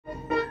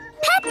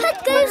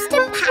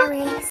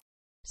Paris.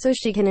 So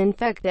she can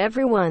infect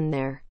everyone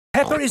there.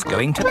 Peppa is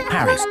going to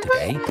Paris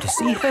today to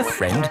see her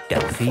friend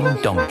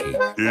Delphine Donkey.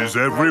 Is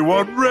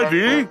everyone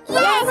ready?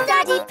 Yes,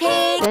 Daddy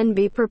Pig. Then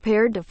be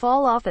prepared to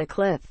fall off a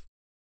cliff.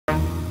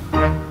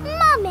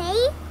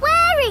 Mummy,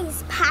 where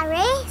is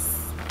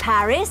Paris?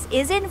 Paris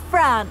is in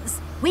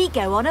France. We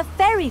go on a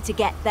ferry to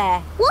get there.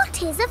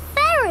 What is a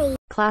ferry?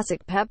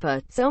 Classic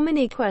Peppa. So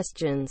many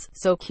questions.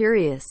 So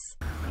curious.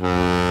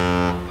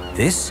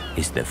 This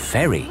is the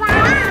ferry.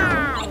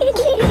 Wow!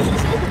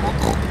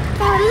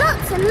 There are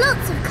lots and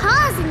lots of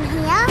cars in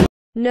here.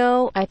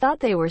 No, I thought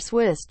they were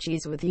Swiss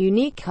cheese with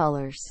unique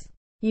colors.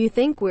 You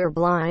think we're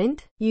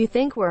blind? You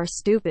think we're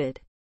stupid?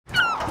 Look,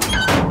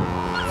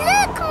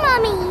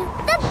 Mummy!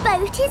 The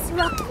boat is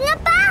rocking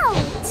about.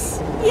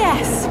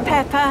 Yes,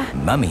 Peppa.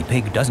 Mummy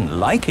Pig doesn't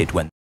like it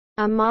when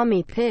I'm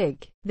Mommy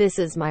Pig. This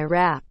is my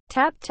rap.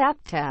 Tap, tap,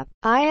 tap.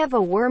 I have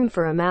a worm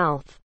for a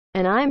mouth.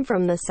 And I'm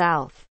from the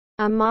south.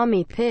 I'm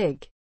Mommy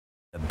Pig.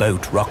 the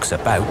boat rocks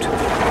about.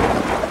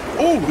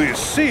 All this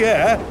sea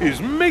air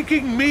is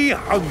making me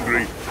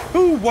hungry.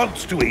 Who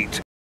wants to eat?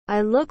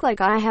 I look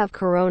like I have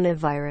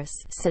coronavirus,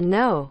 so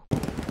no.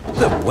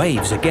 The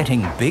waves are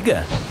getting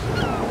bigger.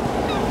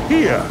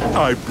 Here,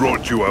 I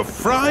brought you a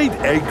fried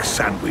egg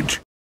sandwich.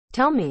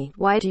 Tell me,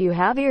 why do you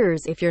have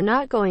ears if you're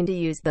not going to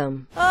use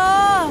them?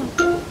 Oh!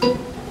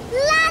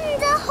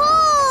 Land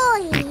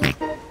ahoy!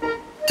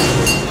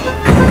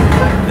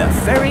 The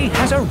ferry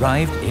has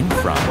arrived in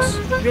France.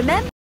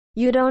 Remember?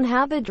 You don't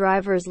have a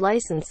driver's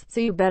license, so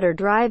you better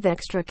drive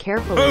extra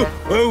carefully.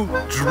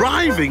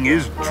 Driving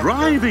is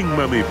driving,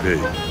 Mummy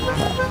Pig.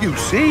 You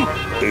see,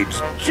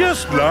 it's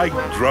just like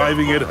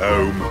driving at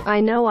home. I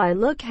know I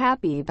look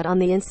happy, but on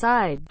the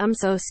inside, I'm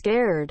so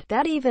scared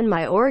that even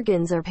my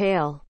organs are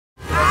pale.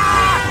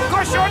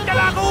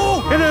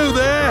 Hello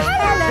there.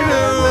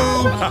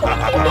 Hello.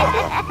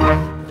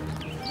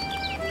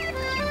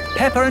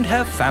 Peppa and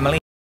her family.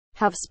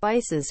 Have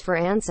spices for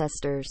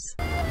ancestors.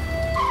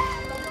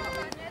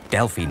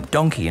 Delphine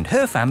Donkey and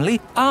her family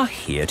are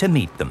here to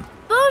meet them.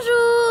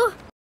 Bonjour!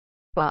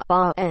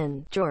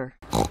 Bonjour.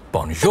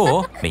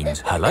 Bonjour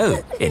means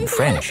hello in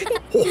French.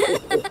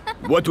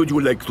 What would you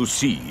like to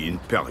see in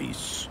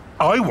Paris?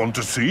 I want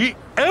to see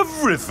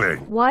everything.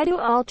 Why do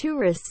all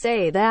tourists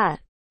say that?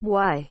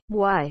 Why?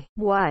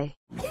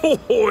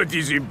 Oh, it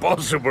is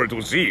impossible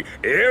to see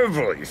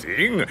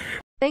everything.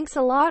 Thanks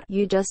a lot.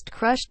 You just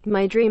crushed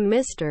my dream,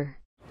 mister.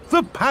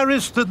 The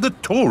Paris that the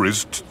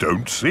tourists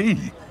don't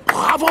see.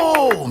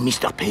 Bravo,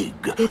 Mr. Pig.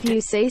 If you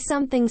say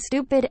something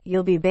stupid,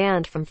 you'll be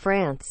banned from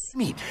France.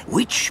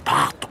 Which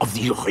part of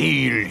the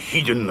real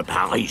hidden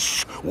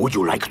Paris would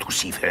you like to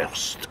see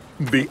first?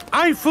 The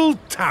Eiffel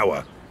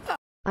Tower.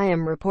 I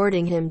am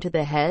reporting him to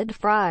the head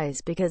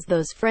fries because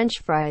those French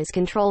fries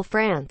control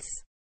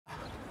France.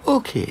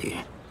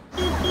 Okay.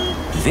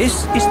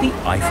 This is the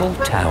Eiffel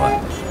Tower.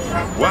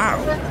 Wow,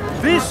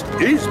 this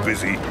is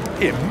busy.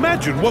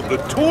 Imagine what the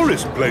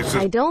tourist places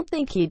I don't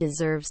think he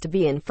deserves to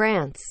be in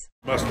France.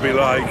 must be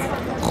like.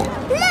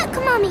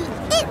 Look, Mummy,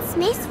 it's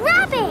Miss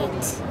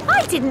Rabbit.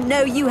 I didn't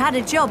know you had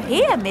a job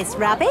here, Miss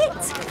Rabbit.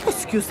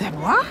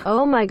 Excusez-moi,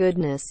 Oh my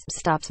goodness,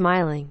 stop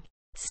smiling.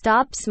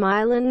 Stop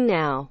smiling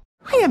now.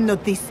 I am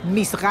not this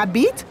Miss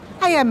Rabbit.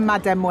 I am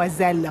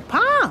Mademoiselle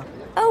Lepin.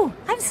 Oh,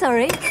 I'm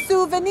sorry.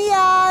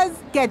 Souvenirs!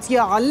 Get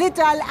your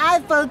little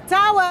Eiffel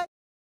Tower!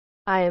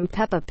 I am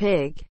Peppa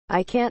Pig.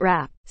 I can't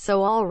rap,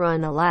 so I'll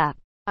run a lap.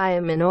 I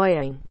am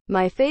annoying.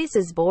 My face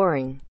is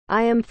boring.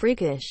 I am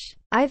freakish.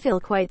 I feel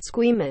quite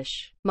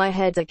squeamish. My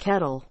head's a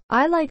kettle.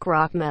 I like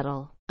rock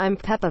metal. I'm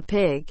Peppa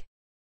Pig.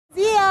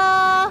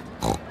 Zia!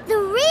 The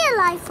real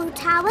Eiffel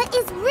Tower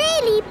is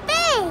really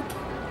big.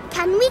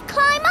 Can we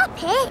climb up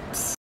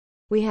it?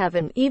 We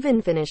haven't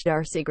even finished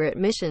our secret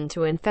mission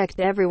to infect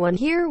everyone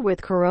here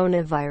with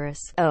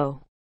coronavirus.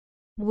 Oh.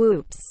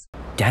 Whoops.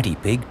 Daddy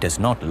Pig does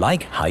not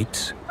like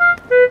heights.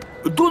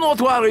 Do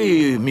not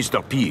worry,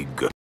 Mr. Pig.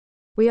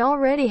 We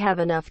already have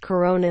enough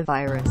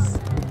coronavirus.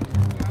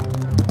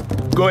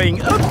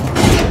 Going up.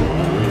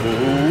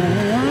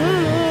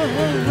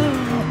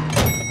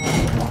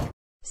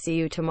 See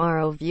you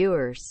tomorrow,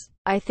 viewers.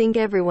 I think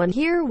everyone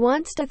here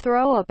wants to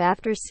throw up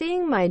after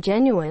seeing my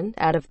genuine,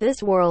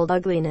 out-of-this-world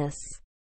ugliness.